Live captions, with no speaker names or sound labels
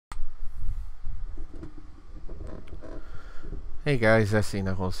Hey guys, SC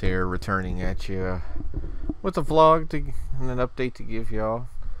Knuckles here, returning at you with a vlog and an update to give y'all.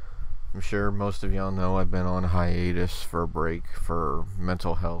 I'm sure most of y'all know I've been on hiatus for a break, for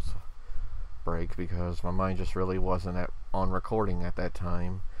mental health break, because my mind just really wasn't on recording at that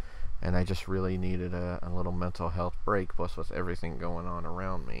time, and I just really needed a little mental health break. Plus, with everything going on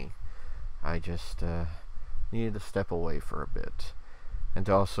around me, I just needed to step away for a bit, and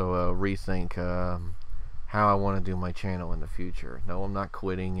to also rethink how I want to do my channel in the future. No, I'm not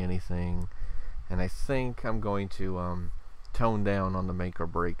quitting anything, and I think I'm going to tone down on the make or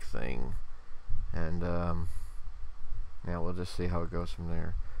break thing, and yeah, we'll just see how it goes from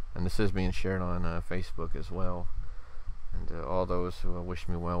there. And this is being shared on Facebook as well. And all those who wish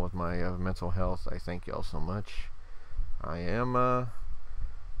me well with my mental health, I thank y'all so much. I am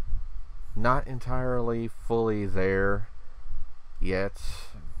not entirely fully there yet,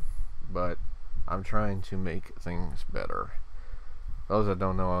 but I'm trying to make things better. Those that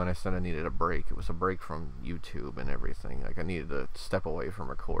don't know, when I said I needed a break, it was a break from YouTube and everything. Like, I needed to step away from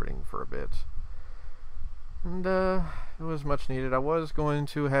recording for a bit. And it was much needed. I was going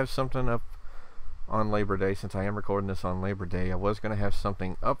to have something up on Labor Day. Since I am recording this on Labor Day, I was going to have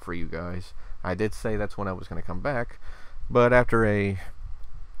something up for you guys. I did say that's when I was going to come back, but after a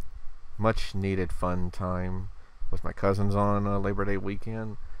much needed fun time with my cousins on Labor Day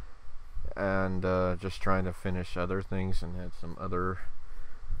weekend, and just trying to finish other things, and had some other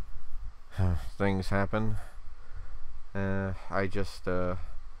things happen, I just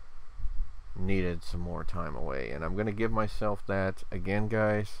needed some more time away, and I'm gonna give myself that again,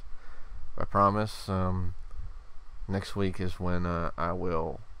 guys. I promise. Next week is when I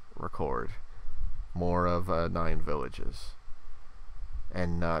will record more of Nine Villages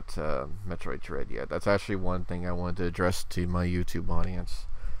and not Metroid Dread yet. That's actually one thing I wanted to address to my YouTube audience.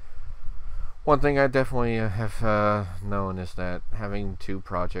 One thing I definitely have known is that having two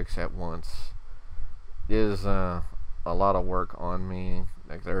projects at once is a lot of work on me.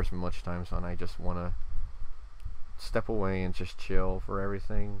 Like, there's much times when I just want to step away and just chill for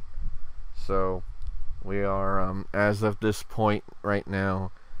everything. So we are, as of this point right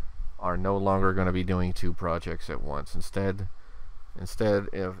now, are no longer going to be doing two projects at once. Instead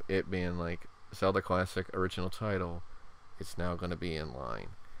of it being like Zelda Classic original title, it's now going to be in line.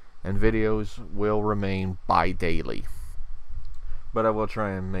 And videos will remain bi-daily, but I will try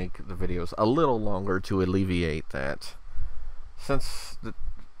and make the videos a little longer to alleviate that. Since the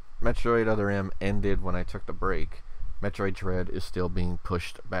Metroid Other M ended when I took the break, Metroid Dread is still being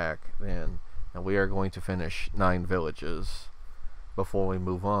pushed back then, and we are going to finish Nine Villages before we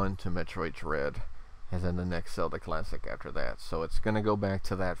move on to Metroid Dread, and then the next Zelda Classic after that. So it's going to go back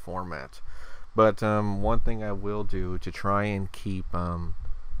to that format. But one thing I will do to try and keep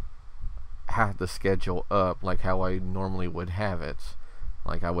the schedule up like how I normally would have it,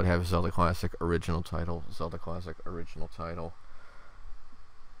 like I would have Zelda Classic original title, Zelda Classic original title.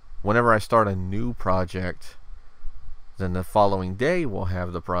 Whenever I start a new project, then the following day we'll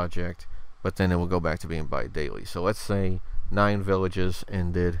have the project, but then it will go back to being bi-daily. So let's say Nine Villages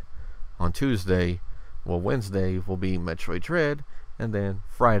ended on Tuesday. Well, Wednesday will be Metroid Dread, and then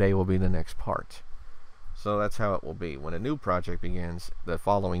Friday will be the next part. So that's how it will be. When a new project begins, the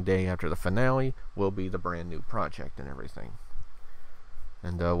following day after the finale will be the brand new project and everything.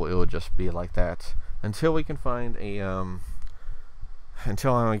 And it will just be like that until we can find a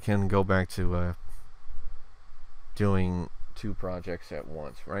until I can go back to doing two projects at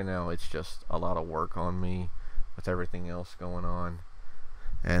once. Right now it's just a lot of work on me with everything else going on,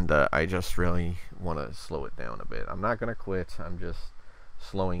 and I just really want to slow it down a bit. I'm not gonna quit. I'm just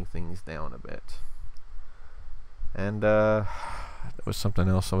slowing things down a bit. And there was something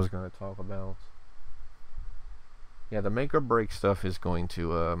else I was going to talk about. Yeah, the make or break stuff is going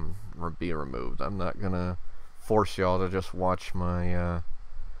to be removed. I'm not going to force y'all to just watch my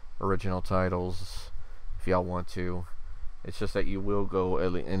original titles if y'all want to. It's just that you will go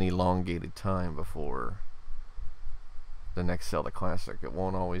an elongated time before the next Zelda Classic. It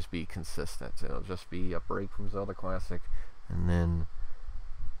won't always be consistent. It'll just be a break from Zelda Classic and then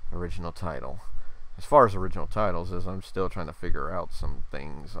original title. As far as original titles is, I'm still trying to figure out some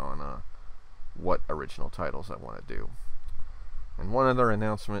things on what original titles I want to do. And one other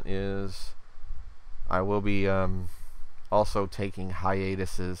announcement is I will be also taking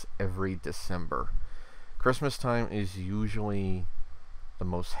hiatuses every December. Christmas time is usually the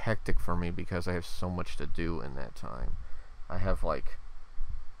most hectic for me because I have so much to do in that time. I have like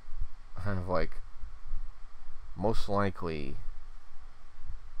most likely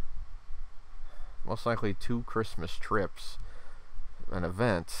two Christmas trips, an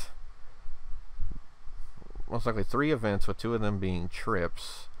event, most likely 3 events, with 2 of them being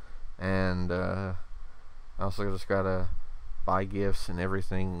trips. And I also just gotta buy gifts and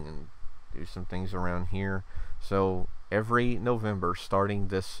everything and do some things around here. So every November starting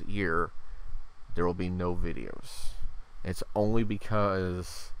this year, there will be no videos. It's only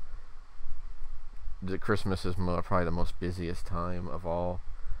because the Christmas is probably the most busiest time of all,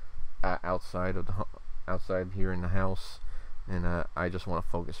 outside here in the house, and I just want to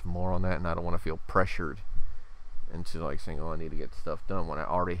focus more on that, and I don't want to feel pressured into like saying, oh, I need to get stuff done when I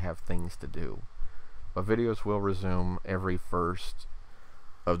already have things to do. But videos will resume every first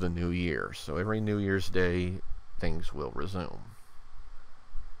of the new year, so every New Year's Day things will resume,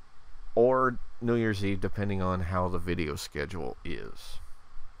 or New Year's Eve, depending on how the video schedule is.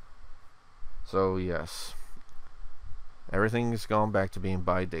 So yes, everything's gone back to being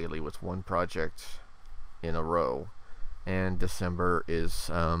bi-daily with 1 project in a row, and December is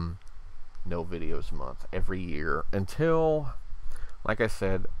no videos month every year until, like I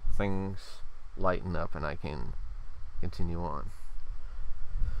said, things lighten up and I can continue on.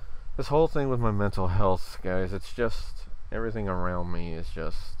 This whole thing with my mental health, guys, it's just, everything around me is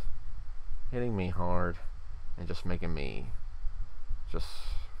just hitting me hard and just making me just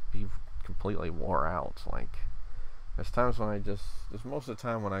be completely wore out. Like, there's times when there's most of the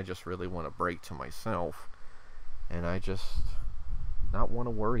time when I just really want to break to myself, and I just not want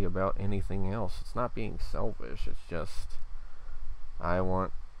to worry about anything else. It's not being selfish, it's just I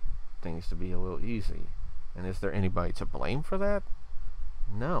want things to be a little easy. And is there anybody to blame for that?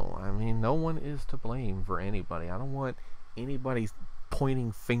 No. I mean, no one is to blame for anybody. I don't want anybody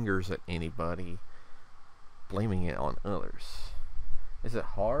pointing fingers at anybody, blaming it on others. Is it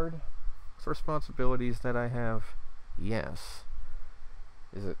hard? It's responsibilities that I have? Yes.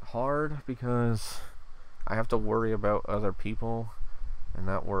 Is it hard because I have to worry about other people and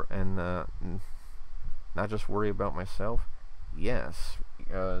not just worry about myself? Yes,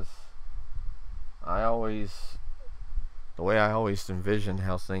 because the way I always envisioned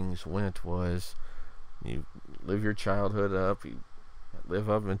how things went was, you live your childhood up, you live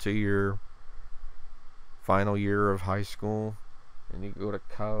up into your final year of high school, and you go to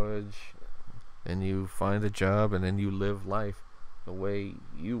college, and you find a job, and then you live life the way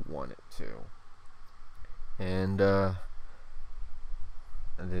you want it to. And then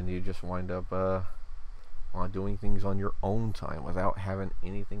you just wind up on doing things on your own time without having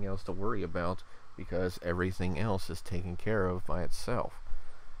anything else to worry about, because everything else is taken care of by itself.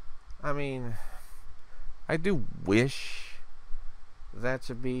 I mean, I do wish that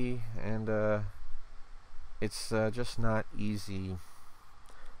to be, and it's just not easy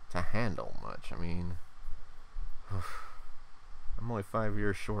to handle much. I mean, I'm only 5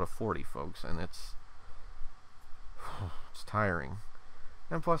 years short of 40, folks, and it's tiring.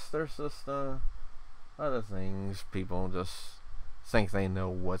 And plus, there's just other things. People just think they know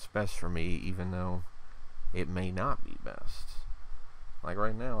what's best for me, even though it may not be best. Like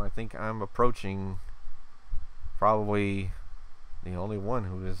right now, I think I'm approaching probably the only one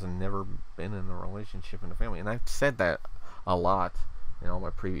who has never been in a relationship in a family. And I've said that a lot in all my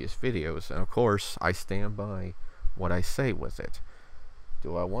previous videos, and of course I stand by what I say with it.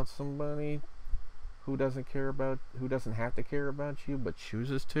 Do I want somebody who doesn't have to care about you but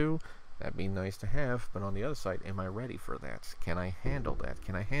chooses to? That'd be nice to have, but on the other side, am I ready for that? Can I handle that?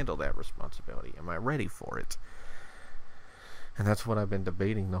 Can I handle that responsibility? Am I ready for it? And that's what I've been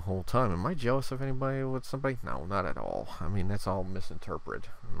debating the whole time. Am I jealous of anybody with somebody? No, not at all. I mean, that's all misinterpreted.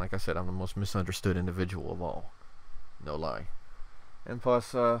 And like I said, I'm the most misunderstood individual of all. No lie. And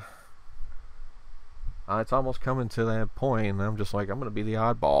plus, it's almost coming to that point, and I'm just like, I'm going to be the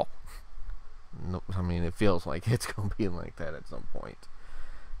oddball. No, I mean, it feels like it's going to be like that at some point.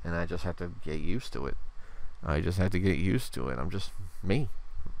 And I just have to get used to it. I'm just me,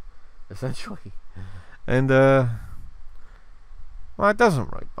 essentially. And, well, it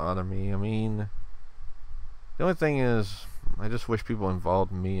doesn't really bother me. I mean, the only thing is, I just wish people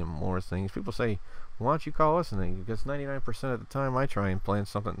involved me in more things. People say, why don't you call us? And because 99% of the time I try and plan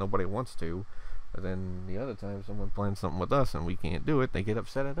something nobody wants to. But then the other time someone plans something with us and we can't do it, they get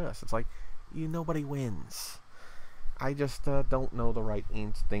upset at us. It's like, nobody wins. I just don't know the right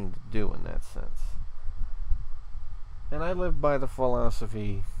thing to do in that sense. And I live by the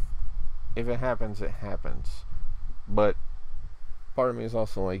philosophy, if it happens, it happens. But part of me is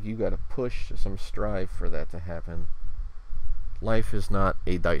also like, you gotta push some strive for that to happen. Life is not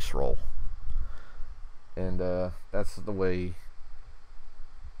a dice roll. And that's the way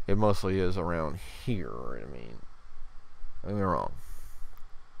it mostly is around here. I mean, don't get me wrong.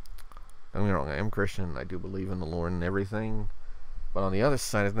 I am Christian. I do believe in the Lord and everything. But on the other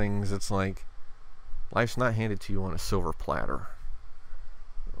side of things, it's like, life's not handed to you on a silver platter.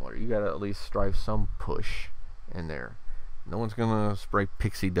 Or you gotta at least strive some push in there. No one's gonna spray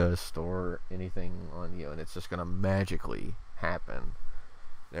pixie dust or anything on you and it's just gonna magically happen.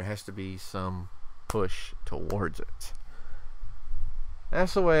 There has to be some push towards it.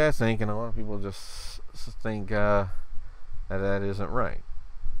 That's the way I think, and a lot of people just think that isn't right.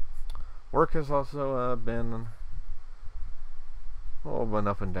 Work has also been an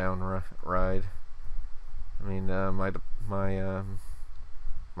up and down ride. I mean, my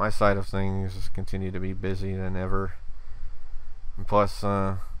side of things just continue to be busy than ever, and plus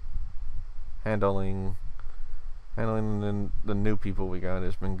handling the new people we got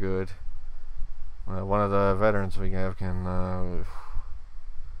has been good. One of the veterans we have can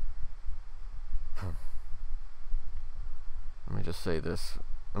let me just say this,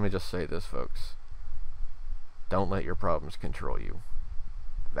 folks. Don't let your problems control you.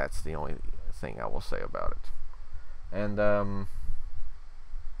 That's the only thing I will say about it. And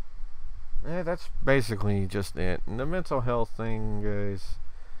yeah, that's basically just it. And the mental health thing, guys,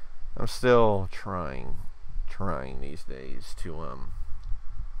 I'm still trying these days to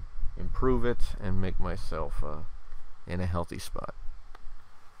improve it and make myself in a healthy spot.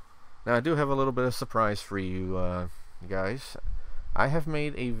 Now I do have a little bit of surprise for you guys. I have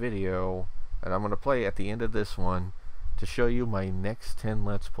made a video that I'm going to play at the end of this one to show you my next 10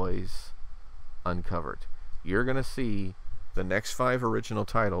 Let's Plays uncovered. You're going to see the next 5 original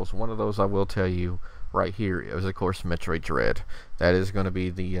titles. One of those I will tell you right here is, of course, Metroid Dread. That is going to be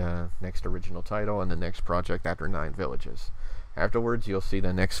the next original title and the next project after 9 Villages. Afterwards, you'll see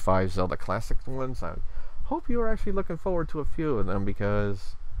the next 5 Zelda Classic ones. I hope you are actually looking forward to a few of them,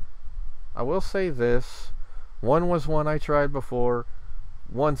 because I will say this. One was one I tried before.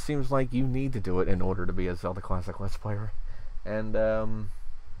 One seems like you need to do it in order to be a Zelda Classic Let's Player. And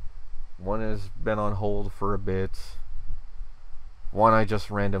one has been on hold for a bit. One I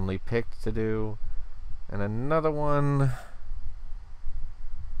just randomly picked to do. And another one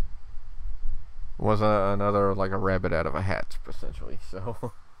was another, like a rabbit out of a hat, essentially.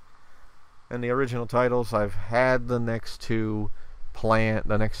 So, and the original titles, I've had the next 2 planned,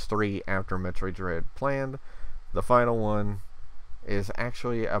 the next 3 after Metroid Dread planned. The final one is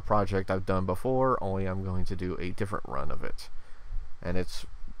actually a project I've done before, only I'm going to do a different run of it. And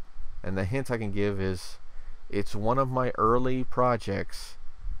the hint I can give is it's one of my early projects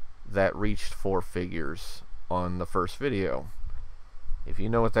that reached 4 figures on the first video. If you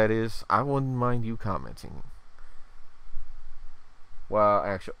know what that is, I wouldn't mind you commenting. Well,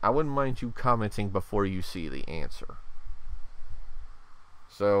 actually, I wouldn't mind you commenting before you see the answer.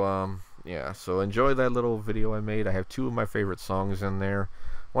 So, yeah, so enjoy that little video I made. I have 2 of my favorite songs in there.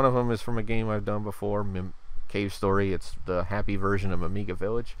 One of them is from a game I've done before, Cave Story. It's the happy version of Amiga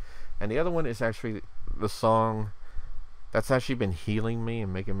Village. And the other one is actually the song that's actually been healing me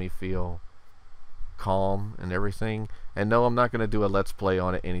and making me feel calm and everything. And no, I'm not going to do a Let's Play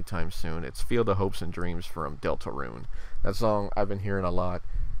on it anytime soon. It's Field of Hopes and Dreams from Deltarune. That song I've been hearing a lot,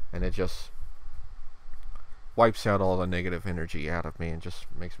 and it just wipes out all the negative energy out of me and just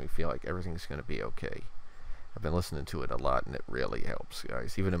makes me feel like everything's going to be okay. I've been listening to it a lot, and it really helps,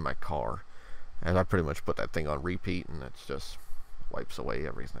 guys, even in my car. And I pretty much put that thing on repeat, and it just wipes away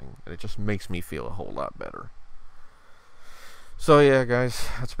everything. And it just makes me feel a whole lot better. So yeah, guys,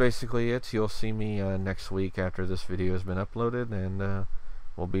 that's basically it. You'll see me next week after this video has been uploaded, and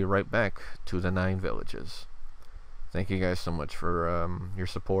we'll be right back to the 9 Villages. Thank you guys so much for your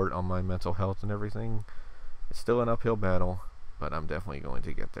support on my mental health and everything. It's still an uphill battle, but I'm definitely going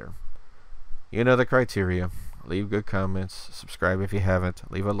to get there. You know the criteria. Leave good comments, subscribe if you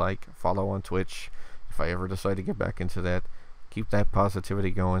haven't, leave a like, follow on Twitch if I ever decide to get back into that. Keep that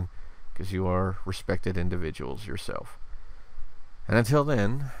positivity going, because you are respected individuals yourself. And until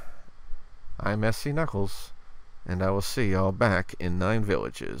then, I'm SC Knuckles, and I will see y'all back in 9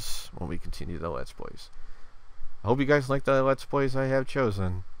 Villages when we continue the Let's Plays. I hope you guys like the Let's Plays I have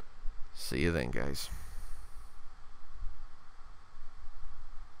chosen. See you then, guys.